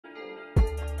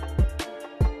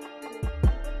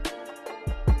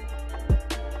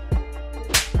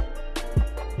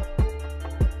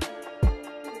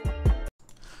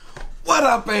What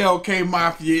up, AOK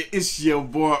Mafia? It's your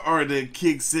boy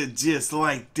Artofkickz, and just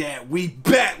like that, we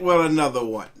back with another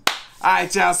one.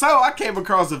 Alright, y'all, so I came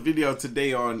across a video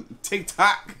today on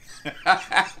TikTok.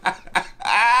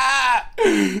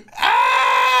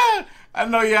 I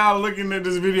know y'all looking at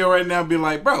this video right now and be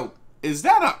like, bro, is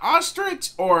that an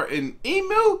ostrich or an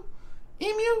emu?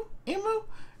 Emu?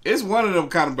 It's one of them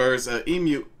kind of birds,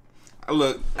 emu.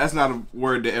 Look, that's not a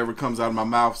word that ever comes out of my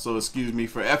mouth, so excuse me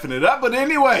for effing it up. But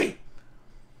anyway,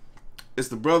 it's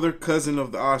the brother, cousin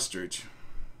of the ostrich.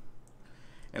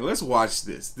 And let's watch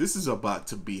this. This is about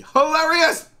to be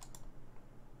hilarious.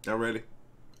 Y'all ready?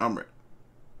 I'm ready.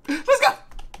 Let's go.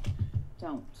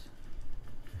 Don't.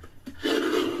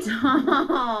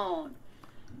 Don't.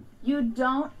 You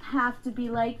don't have to be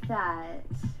like that.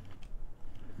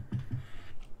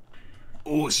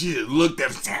 Oh, she just looked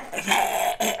at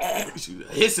it. She was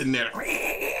hissing there.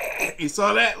 You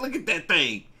saw that? Look at that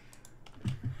thing.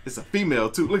 It's a female,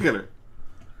 too. Look at her.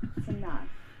 It's enough.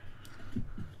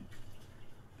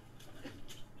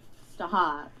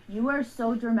 Stop. You are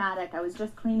so dramatic. I was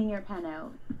just cleaning your pen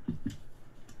out.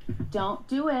 Don't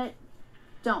do it.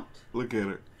 Don't. Look at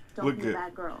her. Don't be a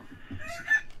bad girl.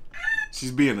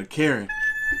 She's being a Karen.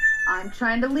 I'm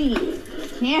trying to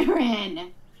leave.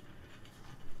 Karen.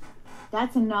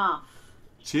 That's enough.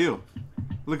 Chill.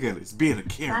 Look at it. It's being a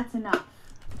Karen. That's enough.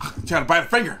 I'm trying to bite a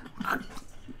finger.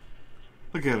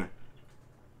 Look at her.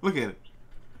 Look at it.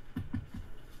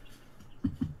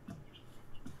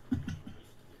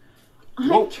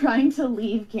 I'm trying to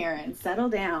leave, Karen. Settle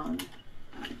down.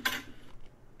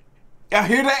 Y'all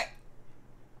hear that?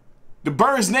 The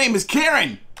bird's name is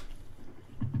Karen.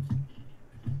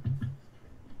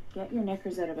 Get your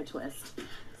knickers out of a twist.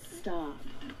 Stop.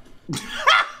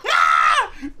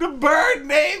 The bird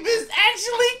name is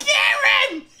actually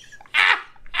Karen.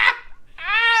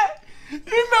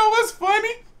 You know what's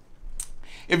funny?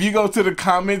 If you go to the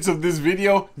comments of this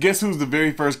video, guess who's the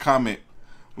very first comment?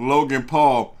 Logan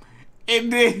Paul.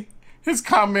 And then his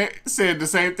comment said the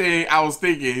same thing I was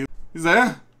thinking. He's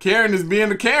like, Karen is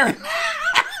being a Karen.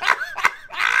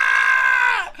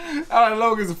 Alright,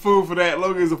 Logan's a fool for that.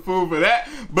 Logan's a fool for that.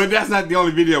 But that's not the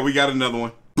only video. We got another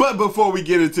one. But before we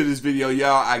get into this video,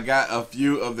 y'all, I got a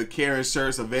few of the Karen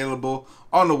shirts available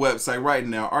on the website right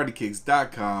now,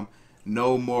 Artofkickz.com.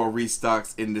 No more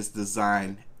restocks in this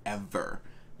design ever.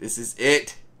 This is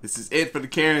it. This is it for the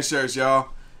Karen shirts, y'all.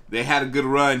 They had a good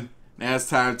run. Now it's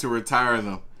time to retire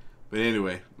them. But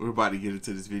anyway, we're about to get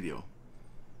into this video.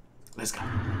 Let's go.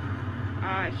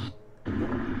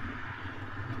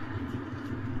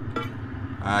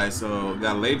 Alright, so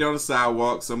got laid down the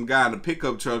sidewalk. Some guy in a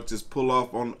pickup truck just pull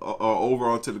off on over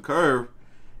onto the curb,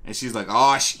 and she's like,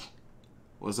 "Oh shit,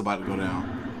 what's about to go down?"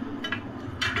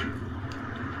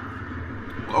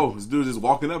 Oh, this dude just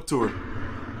walking up to her.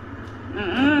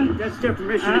 That's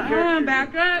defamation of character.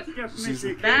 Back up. Back up. She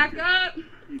said, back up.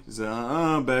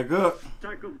 Back up.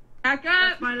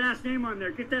 That's my last name on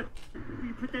there. Get that.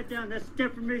 You put that down. That's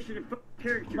defamation of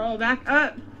character. Bro, back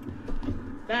up.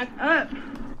 Back up.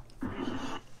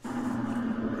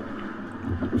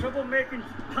 Troublemaking,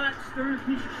 pot stirring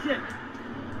piece of shit.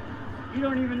 You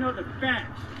don't even know the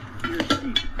facts.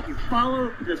 You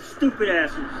follow the stupid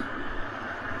asses.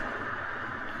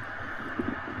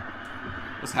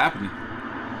 What's happening? I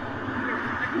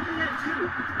can do that too.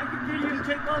 I can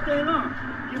videotape all day long.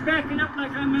 You're backing up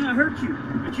like I'm gonna hurt you,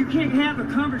 but you can't have a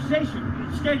conversation.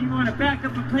 Instead, you want to back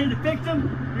up and play the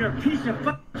victim. You're a piece of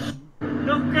shit.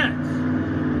 No guts.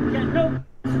 You got no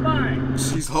spine.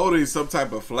 She's holding some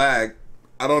type of flag.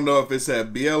 I don't know if it's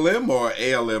at BLM or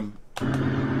ALM.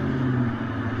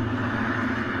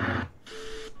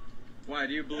 Why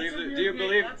do you believe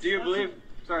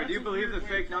the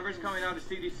fake numbers coming out of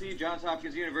CDC, Johns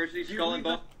Hopkins University, Skull and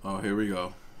Bones? Oh, here we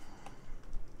go.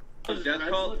 Death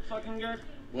cult?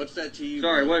 What's that to you?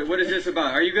 Sorry, what is this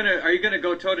about? Are you gonna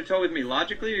go toe to toe with me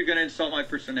logically, or are you gonna insult my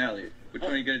personality? Which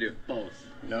one are you gonna do? Both.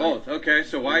 No. Both. Okay.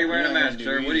 So why are you wearing a mask,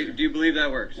 sir? What do you believe that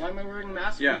works? Why am I wearing a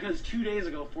mask? Yeah. Because 2 days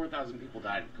ago, 4,000 people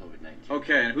died of COVID-19.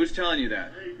 Okay, and who's telling you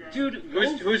that? Dude,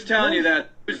 who's telling you that?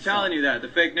 Who's telling you that? The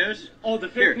fake news? Oh, the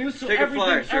fake Here, news. So take a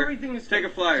flyer, sir. Everything is take a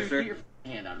flyer, Dude, sir. Get your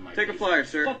hand out of my Take a face. flyer,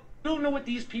 sir. Fuck, you don't know what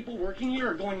these people working here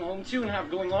are going home to and have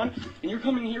going on, and you're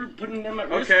coming here putting them at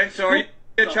risk. Okay, so are you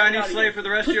a Chinese slave for the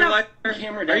rest of your life? Are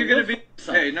you gonna be?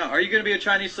 Hey, no. Are you gonna be a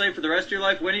Chinese slave for the rest of your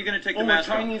life? When are you gonna take the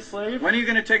mask off? Chinese slave? When are you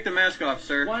gonna take the mask off,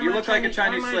 sir? You look like a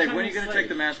Chinese slave. When are you gonna take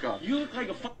the mask off? You look like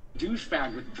a fucking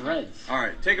douchebag with dreads. All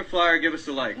right, take a flyer. Give us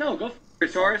a like. No, go. Are you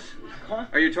a Taurus? Huh?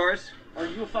 Are you a Taurus? Are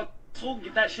you a fucking asshole?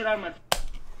 Get that shit out of my.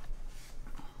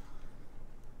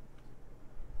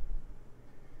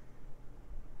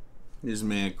 This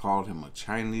man called him a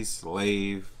Chinese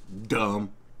slave.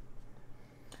 Dumb.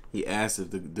 He asked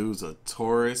if the dude's a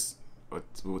tourist or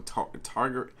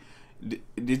target.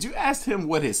 Did you ask him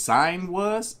what his sign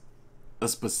was? A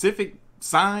specific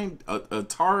sign? A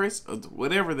Taurus? Or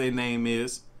whatever their name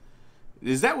is.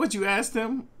 Is that what you asked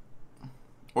him?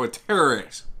 Or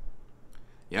terrorist?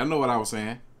 Yeah, I know what I was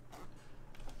saying.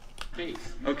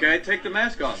 Okay, take the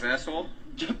mask off, asshole.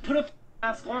 Just put a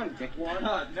mask on,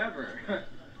 dickwad. Never.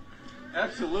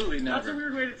 Absolutely never. That's a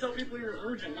weird way to tell people you're a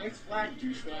virgin. Nice flag,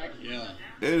 douchebag. Yeah.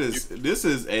 This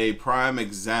is a prime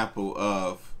example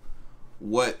of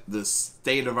what the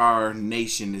state of our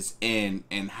nation is in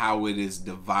and how it is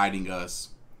dividing us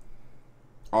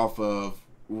off of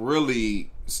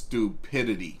really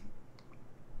stupidity.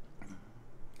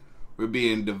 We're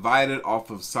being divided off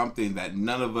of something that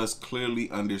none of us clearly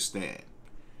understand.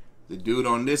 The dude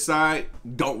on this side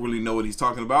don't really know what he's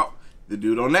talking about. The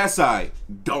dude on that side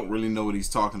don't really know what he's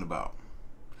talking about.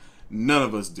 None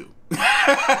of us do.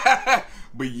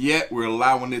 But yet we're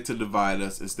allowing it to divide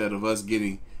us instead of us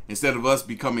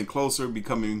becoming closer,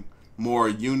 becoming more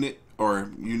united,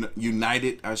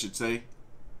 I should say.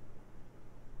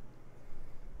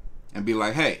 And be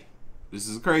like, hey, this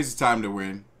is a crazy time that we're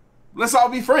in. Let's all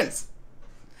be friends.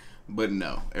 But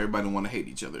no, everybody want to hate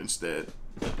each other instead.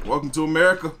 Welcome to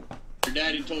America. Your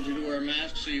daddy told you to wear a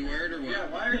mask, so you wear it, or what? Yeah,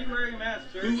 why are you wearing a mask,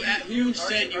 sir? Who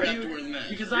said you have to wear the mask?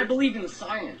 Because I believe in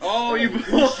science. Oh,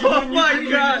 oh my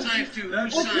God! Science too.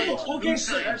 Who's science? Who's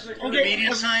science?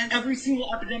 Media science? Every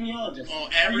single epidemiologist. Oh,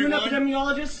 Are you an everyone?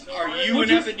 epidemiologist? Are you an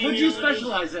epidemiologist? What do you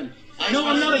specialize in? I No,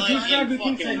 I'm not a specialize douchebag in who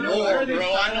thinks I fucking know. war,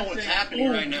 bro. I know what's happening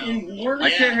right now. In war? I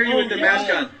can't hear you with the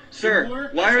mask on. Sir,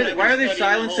 why are they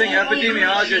silencing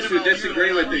epidemiologists who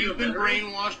disagree with You've you? been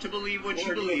brainwashed to believe what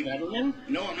you believe. No,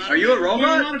 I'm not. Are you a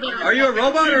robot? Are you a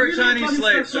robot or a Chinese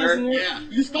slave, sir? Yeah.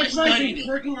 You specialize studied in it.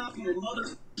 jerking off your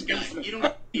mother's Guy, you don't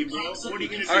know me, bro. What are you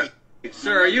gonna do?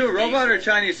 Sir, are you a robot or a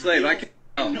Chinese slave? I can't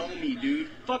You tell. know me, dude.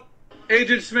 Fuck.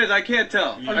 Agent Smith, I can't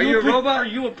tell. Are you a robot? Are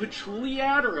you a patchouli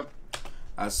ad or a...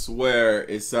 I swear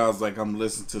it sounds like I'm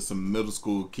listening to some middle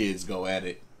school kids go at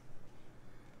it.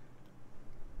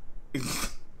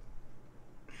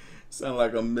 Sound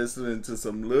like I'm listening to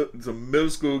some middle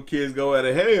school kids go at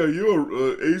it. Hey, are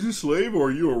you a Asian slave or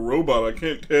are you a robot? I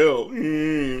can't tell.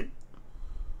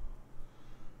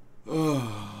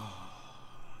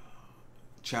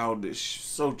 Childish,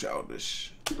 so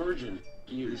childish. virgin?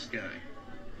 You, this guy.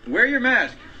 Wear your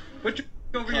mask. Put your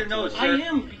over your nose, sir. I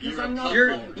am, because I'm not...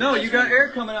 No, you got air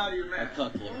coming out of your mask. A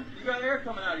cuckold. You got air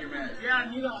coming out of your mask. Yeah,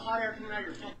 and you got hot air coming out of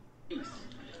your fucking face.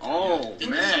 Oh,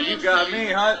 man, you got me,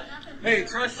 huh? Hey,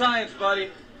 trust science, buddy.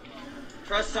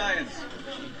 Trust science.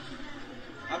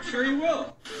 I'm sure you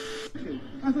will.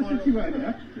 As I said to you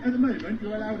earlier, at the moment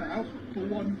you're allowed out for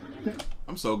one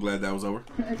I'm so glad that was over.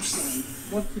 X-ray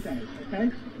once a day,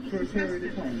 okay? For a period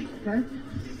of time, okay?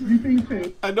 You've been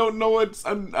filmed I don't know what's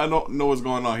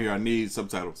going on here. I need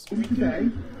subtitles. today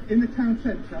in the town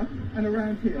centre and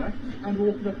around here and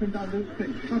walking up and down all the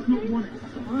things. That's not one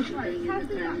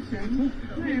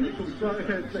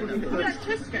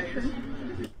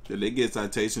Did they get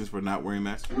citations for not wearing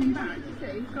masks? So I'm going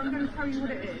to tell you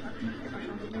what it is.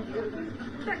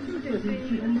 Sexual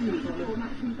duty,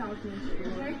 format 2002,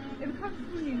 okay? If a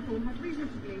customer uniform has reason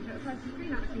to believe that a person has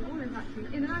been acting or is acting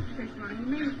in an antisocial manner, you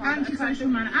may require antisocial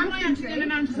manner. Am I acting in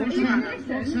an antisocial manner?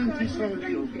 Listen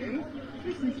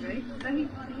to me. Then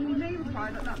he may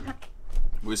require that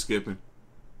We're skipping.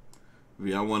 If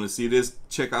y'all want to see this,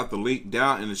 check out the link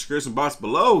down in the description box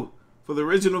below for the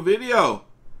original video.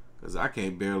 Because I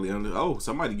can't barely Oh,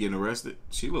 somebody getting arrested.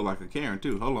 She look like a Karen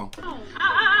too. Hold on.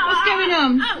 What's going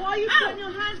on? Why are you putting your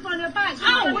hands behind her back?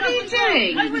 What are you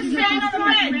doing? I was sitting on a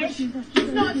bench.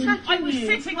 It's not attacking I was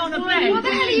sitting on a bench. What the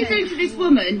hell are you doing to this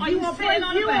woman? You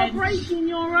are breaking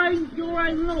your own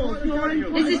laws, your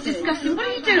own This is disgusting. What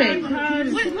are you doing?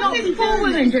 What's this poor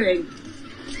woman doing?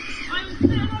 I'm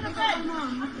sitting on a bench.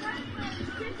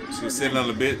 She's sitting on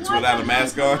the bench without a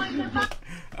mask on.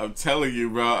 I'm telling you,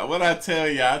 bro. What I tell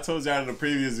you, I told y'all in the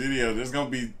previous video, there's going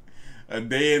to be a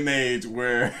day and age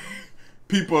where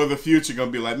people of the future going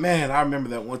to be like, man, I remember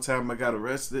that one time I got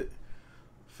arrested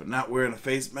for not wearing a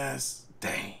face mask.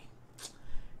 Dang.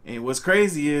 And what's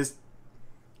crazy is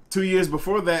 2 years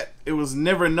before that, it was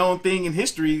never a known thing in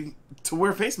history to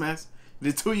wear face masks.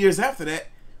 Then 2 years after that,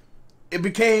 it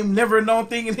became never a known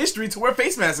thing in history to wear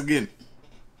face masks again.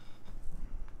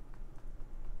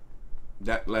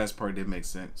 That last part didn't make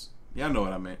sense. Y'all know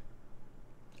what I meant.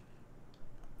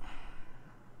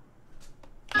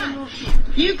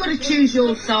 You've got to choose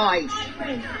your side.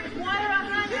 Why are our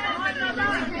hands behind our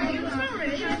back?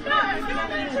 Sorry.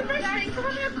 to wrestling. Come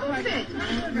on, have coffee.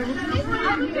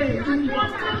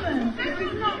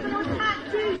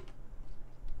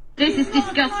 This is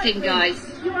disgusting, guys.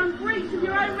 You're on breach of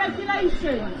your own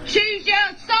regulations. Choose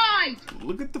your side.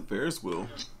 Look at the Ferris wheel.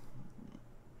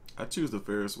 I choose the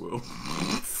Ferris wheel.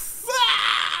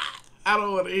 I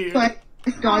don't want to hear. But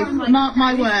guys, mark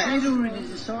my words. They'd already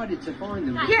decided to find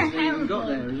them. Yeah. They even got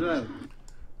there as well.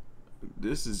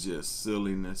 This is just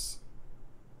silliness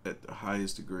at the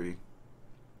highest degree.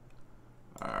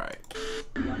 Alright.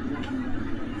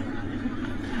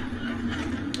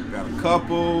 Got a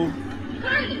couple.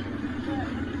 Curtis!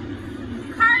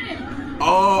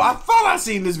 Oh, I thought I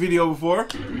seen this video before.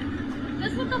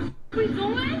 That's what the f we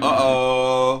doing?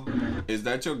 Uh-oh. Is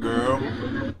that your girl?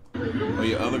 Or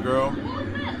your other girl?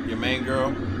 Your main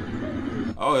girl?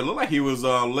 Oh, it looked like he was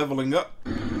leveling up.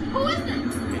 Who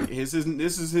is this?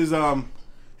 This is his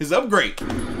upgrade. Who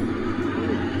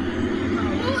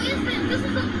is this?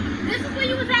 This is where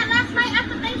you was at last night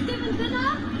after Thanksgiving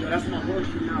dinner? Yeah, that's my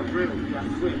horseshoe now, really. I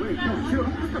swear. Wait, no, chill.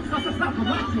 Stop.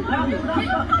 Relax.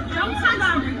 Don't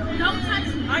touch me. Don't touch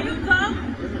me. Are you dumb?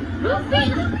 You see?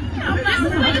 This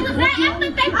is where you was at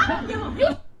after Thanksgiving. You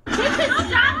taking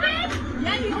shopping?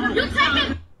 Yeah, you You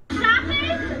taking shopping?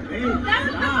 Hey, That's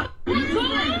what stop. you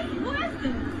doing? Who is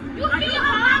this? You see your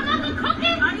mother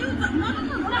cooking? Are you the mother?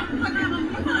 Play with me.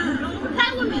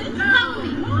 Play with me.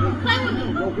 Play with me.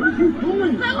 What are you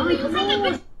doing? Play with me. You taking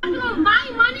bitch my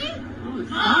money?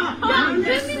 Yo,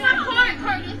 give me my card,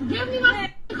 Curtis. Give me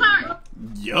my card.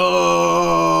 Yo,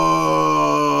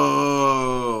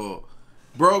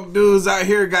 broke dudes out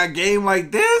here got game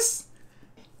like this?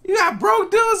 You got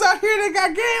broke dudes out here that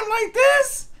got game like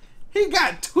this? He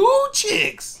got 2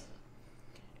 chicks.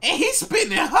 And he's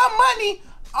spending her money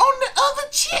on the other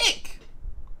chick.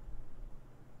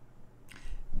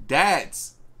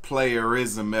 That's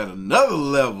playerism at another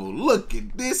level. Look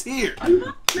at this here.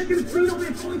 Alright,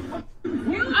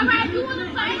 you wanna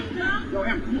play?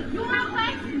 You wanna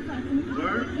play?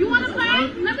 You wanna play?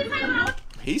 Let me tell you what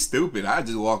He's stupid. I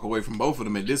just walk away from both of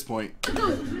them at this point. I do.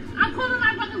 I'm calling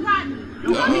my brother Rodney.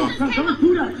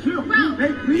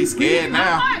 He's scared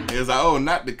now. He's like, oh,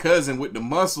 not the cousin with the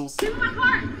muscles. Give me my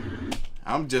card.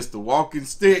 I'm just a walking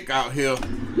stick out here.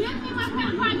 Give me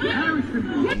my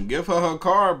card. Give her her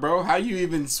card, bro. How you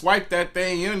even swipe that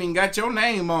thing? You don't even got your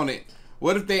name on it.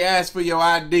 What if they ask for your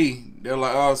ID? They're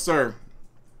like, oh, sir,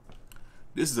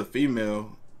 this is a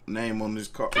female name on this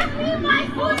card.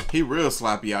 He real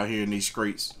sloppy out here in these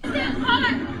streets. Hurry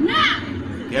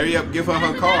up, give her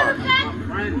her card.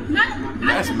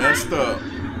 That's messed up.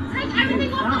 Take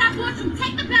everything off that I bought you.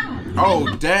 Take the pedal. Oh,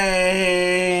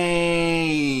 dang.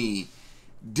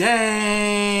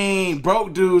 Dang.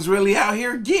 Broke dudes really out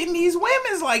here getting these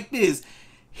women's like this.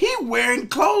 He wearing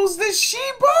clothes that she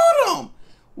bought him.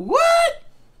 What?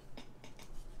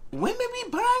 Women be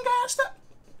buying guys stuff?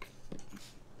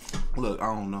 Look, I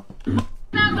don't know.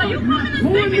 Now, are you coming to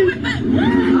see me with that? Take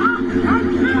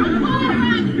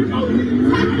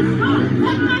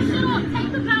my shit off.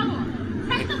 Take the pedal off.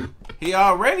 Take the... He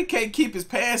already can't keep his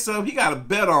pants up. He got a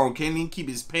belt on. Can't even keep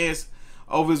his pants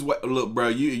over his waist. Look, bro,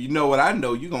 you know what I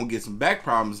know. You're going to get some back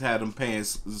problems had them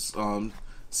pants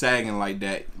sagging like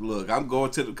that. Look, I'm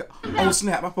going to the... Oh,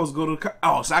 snap. I'm supposed to go to the...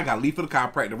 Oh, so I got to leave for the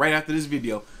chiropractor right after this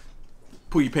video.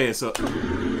 Pull your pants up,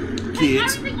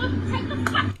 kids.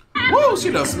 Woo,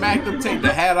 she done smacked him. Take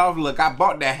the hat off. Look, I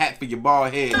bought that hat for your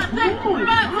bald head.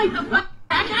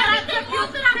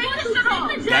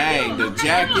 Dang, the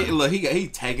jacket. Look, he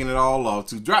taking it all off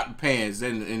too. Drop the pants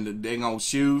and the dang on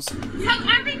shoes.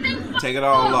 Take it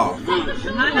all off.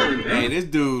 Hey, this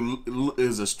dude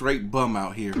is a straight bum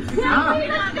out here.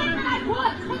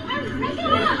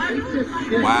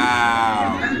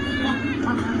 Wow.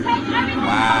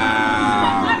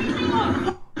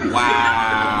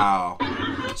 Wow.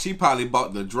 She probably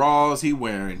bought the drawers he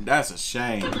wearing. That's a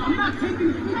shame.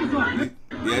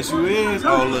 Yes, you is.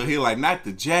 Oh, look, he like, not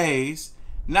the J's,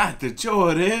 not the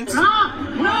Jordans. Stop!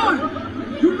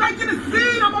 You're making a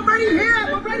scene. I'm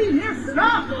already here.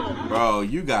 Stop! Bro,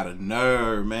 you got a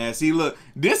nerve, man. See, look,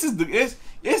 this is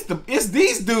it's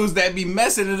these dudes that be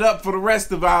messing it up for the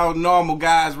rest of our normal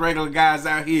guys, regular guys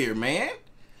out here, man.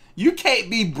 You can't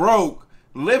be broke,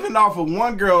 living off of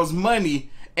one girl's money,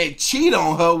 and cheat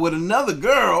on her with another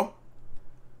girl.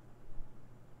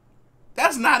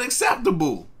 That's not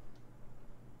acceptable.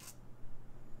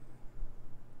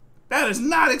 That is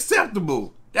not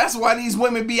acceptable. That's why these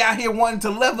women be out here wanting to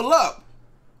level up.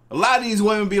 A lot of these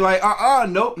women be like,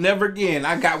 nope, never again.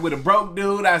 I got with a broke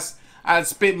dude. I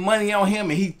spent money on him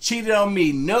and he cheated on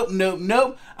me. Nope.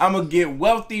 I'm going to get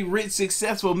wealthy, rich,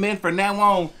 successful men from now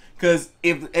on. Because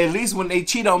if at least when they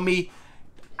cheat on me,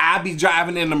 I be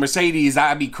driving in the Mercedes.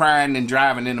 I be crying and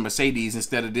driving in the Mercedes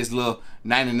instead of this little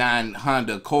 99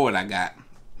 Honda Accord I got.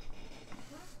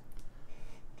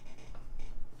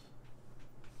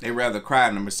 They rather cry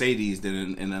in the Mercedes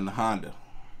than in the Honda.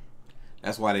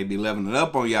 That's why they be leveling it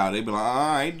up on y'all. They be like,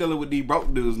 I ain't dealing with these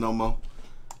broke dudes no more.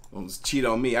 Don't cheat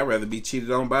on me. I'd rather be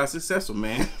cheated on by a successful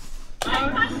man.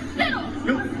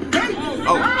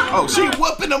 Oh, she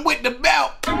whooping him with the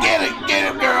belt. Get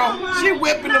it, girl. She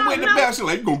whipping him with the belt. She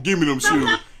like, you gonna give me them shoes.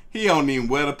 He don't even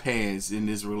wear the pants in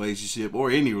this relationship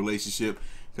or any relationship.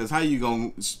 Because how you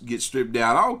gonna get stripped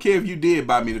down? I don't care if you did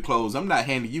buy me the clothes. I'm not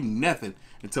handing you nothing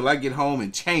until I get home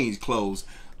and change clothes.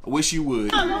 I wish you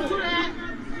would.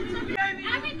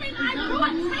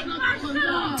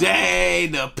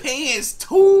 Dang, the pants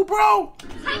too, bro.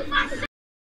 Take my shoes.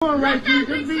 Right, just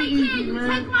be easy, man.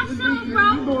 Take my shoes,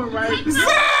 bro. You doing right.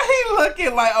 He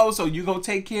looking like, oh, so you gonna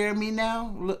take care of me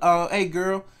now? Hey,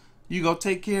 girl, you gonna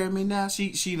take care of me now?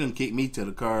 She done kicked me to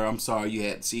the car. I'm sorry you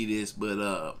had to see this,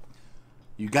 but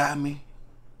you got me.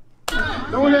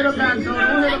 Don't hit her back, though.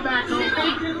 Don't hit her back, though.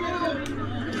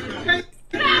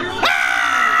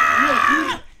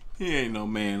 He ain't no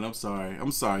man. I'm sorry.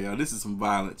 I'm sorry, y'all. This is some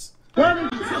violence.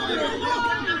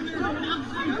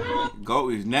 Go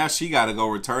now. She gotta go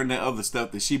return that other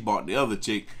stuff that she bought the other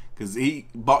chick, cause he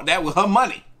bought that with her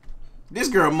money. This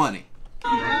girl money.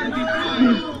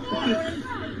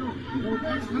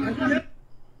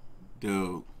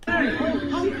 Dude.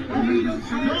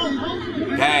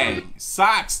 Dang.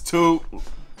 Socks too.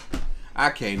 I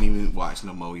can't even watch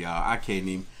no more, y'all. I can't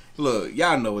even. Look,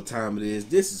 y'all know what time it is.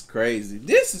 This is crazy.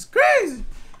 This is crazy.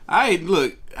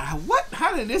 Look, what?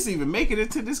 How did this even make it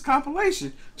into this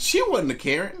compilation? She wasn't a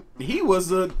Karen. He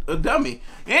was a dummy.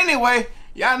 Anyway,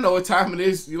 y'all know what time it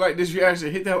is. You like this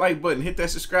reaction, hit that like button, hit that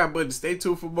subscribe button. Stay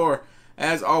tuned for more.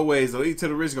 As always, the link to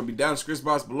the rich gonna be down in the description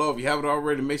box below. If you haven't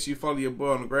already, make sure you follow your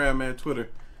boy on the gram, man, Twitter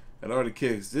at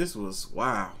Artofkickz. This was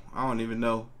wow. I don't even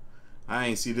know. I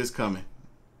ain't see this coming.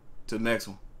 Till next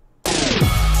one.